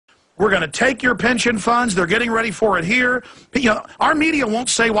We're going to take your pension funds. They're getting ready for it here. You know, our media won't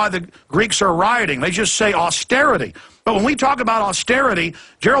say why the Greeks are rioting. They just say austerity. But when we talk about austerity,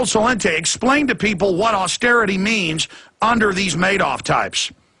 Gerald Celente explained to people what austerity means under these Madoff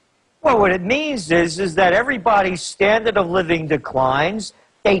types. Well, what it means is that everybody's standard of living declines.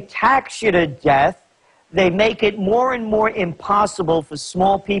 They tax you to death. They make it more and more impossible for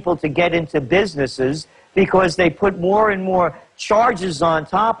small people to get into businesses because they put more and more charges on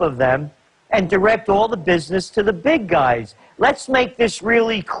top of them and direct all the business to the big guys. Let's make this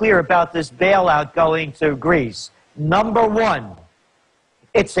really clear about this bailout going to Greece. Number one,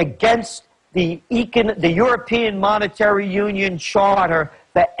 it's against the European Monetary Union Charter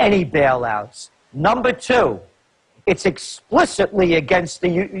for any bailouts. Number two, it's explicitly against the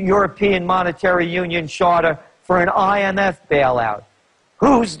European Monetary Union Charter for an IMF bailout.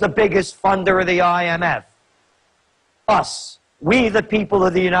 Who's the biggest funder of the IMF? Us. We, the people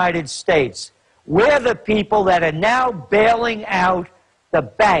of the United States. We're the people that are now bailing out the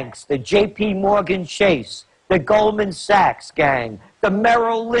banks, the J.P. Morgan Chase, the Goldman Sachs gang, the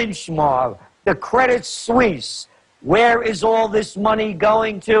Merrill Lynch mob, the Credit Suisse. Where is all this money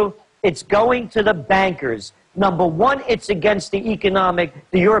going to? It's going to the bankers. Number one, it's against the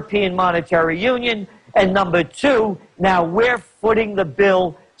European Monetary Union. And number two, now we're footing the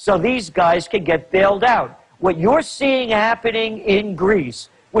bill so these guys can get bailed out. What you're seeing happening in Greece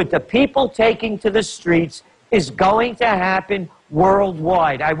with the people taking to the streets is going to happen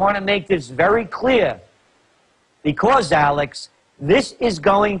worldwide. I want to make this very clear because, Alex, this is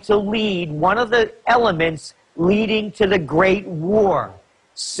going to lead, one of the elements leading to the Great War.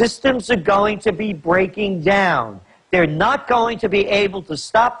 Systems are going to be breaking down. They're not going to be able to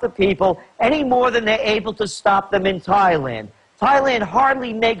stop the people any more than they're able to stop them in Thailand. Thailand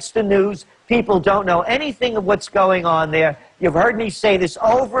hardly makes the news. People don't know anything of what's going on there. You've heard me say this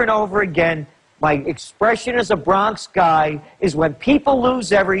over and over again. My expression as a Bronx guy is when people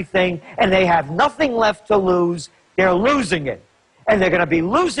lose everything and they have nothing left to lose, they're losing it. And they're going to be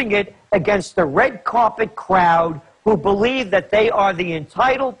losing it against the red carpet crowd who believe that they are the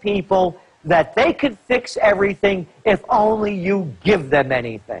entitled people, that they could fix everything if only you give them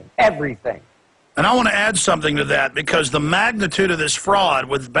anything, everything. And I want to add something to that because the magnitude of this fraud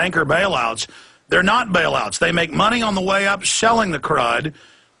with banker bailouts, they're not bailouts. They make money on the way up selling the crud.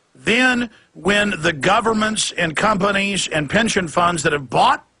 Then when the governments and companies and pension funds that have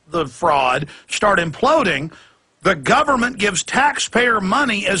bought the fraud start imploding, the government gives taxpayer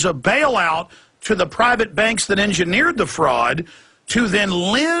money as a bailout to the private banks that engineered the fraud to then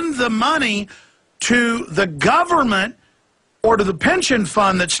lend the money to the government or to the pension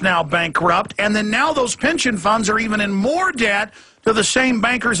fund that's now bankrupt, and then now those pension funds are even in more debt to the same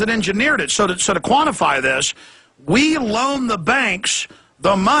bankers that engineered it. So to quantify this, we loan the banks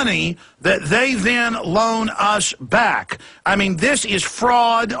the money that they then loan us back. I mean, this is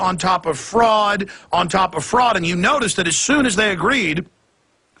fraud on top of fraud on top of fraud, and you notice that as soon as they agreed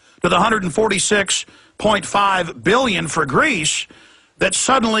to the $146.5 billion for Greece, that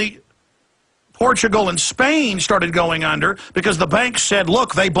suddenly Portugal and Spain started going under because the banks said,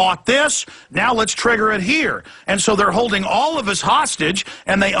 look, they bought this, now let's trigger it here. And so they're holding all of us hostage,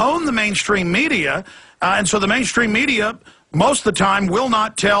 and they own the mainstream media, and so the mainstream media most of the time will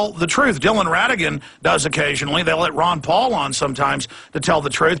not tell the truth. Dylan Ratigan does occasionally. They'll let Ron Paul on sometimes to tell the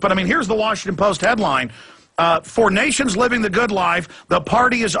truth. But, I mean, here's the Washington Post headline. For nations living the good life, the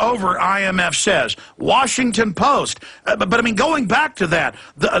party is over, IMF says. Washington Post. But I mean, going back to that,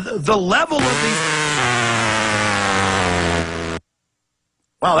 the level of these...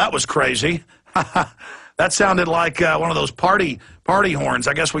 Wow, that was crazy. That sounded like one of those party horns.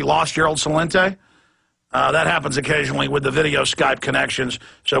 I guess we lost Gerald Celente. That happens occasionally with the video Skype connections.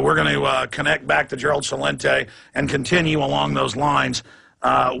 So we're going to connect back to Gerald Celente and continue along those lines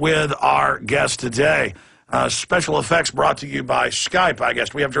with our guest today. Special effects brought to you by Skype, I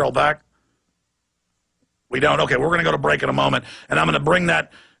guess. Do we have Gerald back? We don't? Okay, we're going to go to break in a moment, and I'm going to bring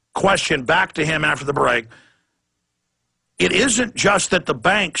that question back to him after the break. It isn't just that the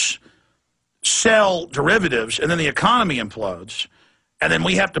banks sell derivatives and then the economy implodes, and then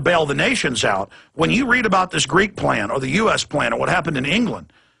we have to bail the nations out. When you read about this Greek plan or the U.S. plan or what happened in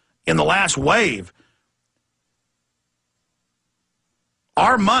England in the last wave,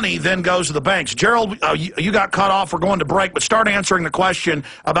 our money then goes to the banks. Gerald, you got cut off. We're going to break, but start answering the question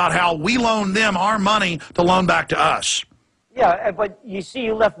about how we loan them our money to loan back to us. Yeah, but you see,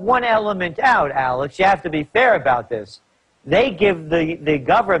 you left one element out, Alex. You have to be fair about this. They give the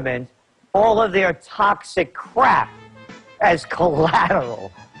government all of their toxic crap as collateral.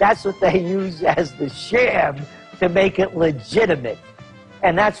 That's what they use as the sham to make it legitimate.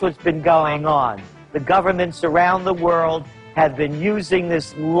 And that's what's been going on. The governments around the world have been using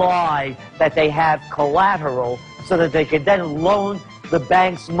this lie that they have collateral so that they could then loan the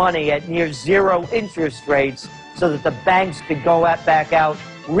banks money at near zero interest rates so that the banks could go back out,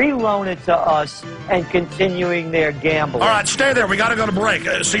 re-loan it to us, and continuing their gambling. All right, stay there. We got to go to break.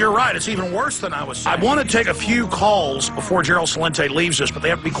 So you're right. It's even worse than I was saying. I want to take a few calls before Gerald Celente leaves us, but they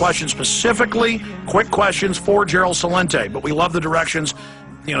have to be questions specifically, quick questions for Gerald Celente. But we love the directions,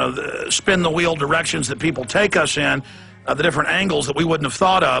 you know, the spin the wheel directions that people take us in, the different angles that we wouldn't have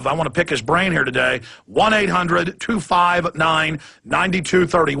thought of. I want to pick his brain here today.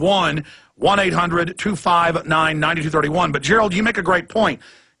 1-800-259-9231. 1-800-259-9231. But, Gerald, you make a great point.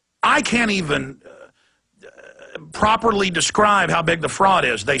 I can't even properly describe how big the fraud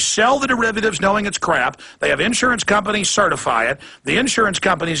is. They sell the derivatives knowing it's crap. They have insurance companies certify it. The insurance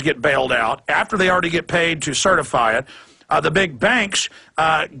companies get bailed out after they already get paid to certify it. The big banks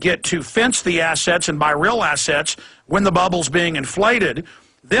get to fence the assets and buy real assets when the bubble's being inflated.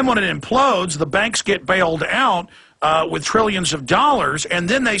 Then when it implodes, the banks get bailed out with trillions of dollars, and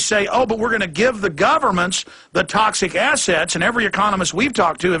then they say, oh, but we're going to give the governments the toxic assets, and every economist we've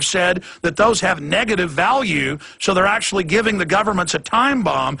talked to have said that those have negative value, so they're actually giving the governments a time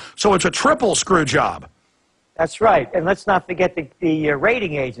bomb, so it's a triple screw job. That's right, and let's not forget the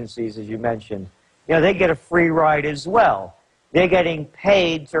rating agencies, as you mentioned. You know, they get a free ride as well. They're getting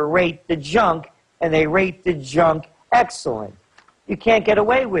paid to rate the junk, and they rate the junk excellent. You can't get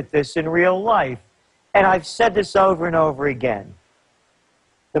away with this in real life. And I've said this over and over again.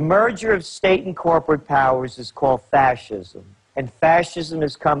 The merger of state and corporate powers is called fascism, and fascism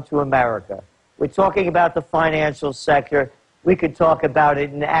has come to America. We're talking about the financial sector. We could talk about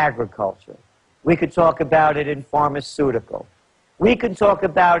it in agriculture. We could talk about it in pharmaceutical. We could talk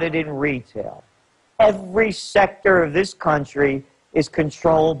about it in retail. Every sector of this country is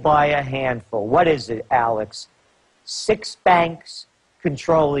controlled by a handful. What is it, Alex? 6 banks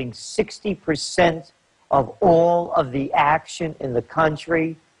controlling 60% of all of the action in the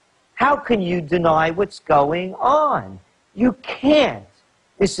country. How can you deny what's going on? You can't.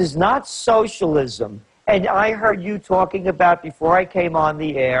 This is not socialism. And I heard you talking about, before I came on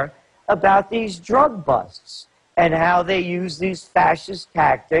the air, about these drug busts and how they use these fascist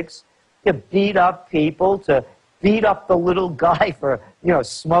tactics to beat up people, to beat up the little guy for, you know,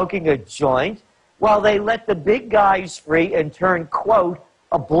 smoking a joint, while they let the big guys free and turn, quote,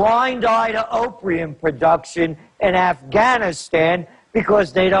 a blind eye to opium production in Afghanistan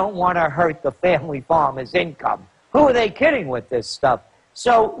because they don't want to hurt the family farmer's income. Who are they kidding with this stuff?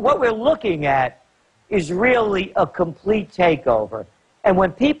 So what we're looking at is really a complete takeover. And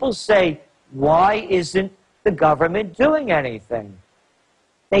when people say, why isn't the government doing anything?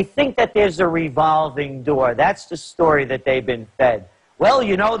 They think that there's a revolving door. That's the story that they've been fed. Well,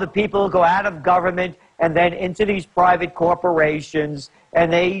 you know, the people go out of government and then into these private corporations,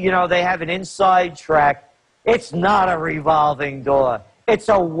 and they, you know, they have an inside track. It's not a revolving door. It's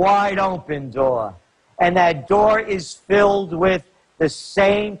a wide open door. And that door is filled with the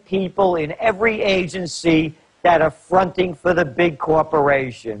same people in every agency that are fronting for the big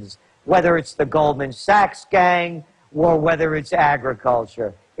corporations, whether it's the Goldman-Sachs gang or whether it's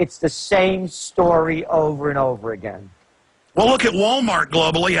agriculture. It's the same story over and over again. Well, look at Walmart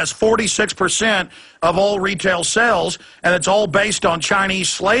globally, has 46% of all retail sales, and it's all based on Chinese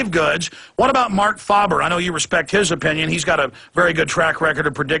slave goods. What about Mark Faber? I know you respect his opinion. He's got a very good track record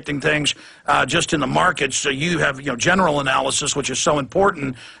of predicting things just in the markets. So you have, you know, general analysis, which is so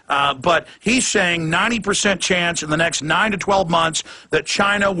important. But he's saying 90% chance in the next 9 to 12 months that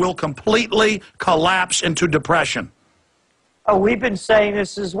China will completely collapse into depression. Oh, we've been saying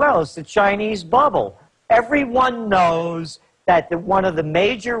this as well. It's the Chinese bubble. Everyone knows that one of the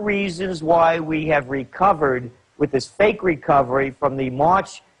major reasons why we have recovered with this fake recovery from the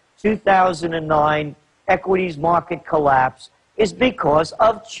March 2009 equities market collapse is because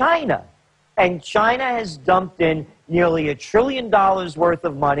of China. And China has dumped in nearly $1 trillion worth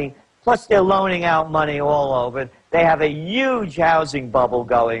of money, plus they're loaning out money all over. They have a huge housing bubble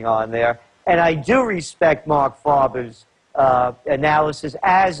going on there. And I do respect Mark Faber's analysis,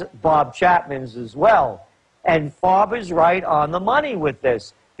 as Bob Chapman's as well. And Faber's right on the money with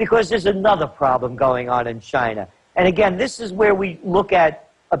this, because there's another problem going on in China. And again, this is where we look at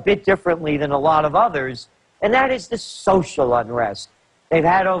a bit differently than a lot of others, and that is the social unrest. They've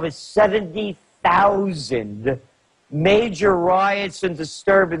had over 70,000 major riots and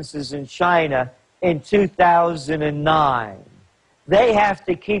disturbances in China in 2009. They have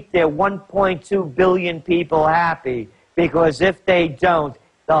to keep their 1.2 billion people happy, because if they don't,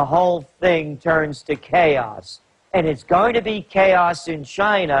 the whole thing turns to chaos. and it's going to be chaos in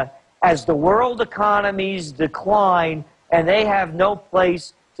China as the world economies decline and they have no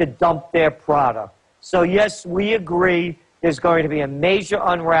place to dump their product. So yes, we agree there's going to be a major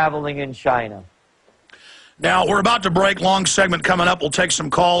unraveling in China. Now, we're about to break. Long segment coming up. We'll take some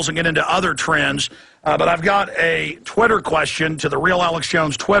calls and get into other trends. But I've got a Twitter question to the Real Alex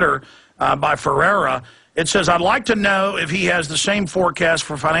Jones Twitter by Ferreira. It says, I'd like to know if he has the same forecast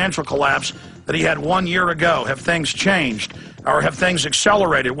for financial collapse that he had 1 year ago. Have things changed or have things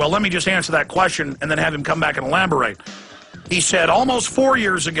accelerated? Well, let me just answer that question and then have him come back and elaborate. He said almost 4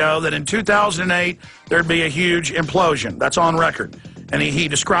 years ago that in 2008 there'd be a huge implosion. That's on record. And he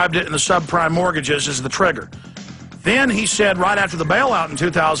described it in the subprime mortgages as the trigger. Then he said right after the bailout in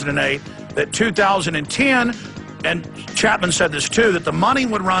 2008 that 2010, and Chapman said this too, that the money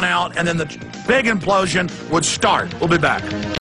would run out and then the big implosion would start. We'll be back.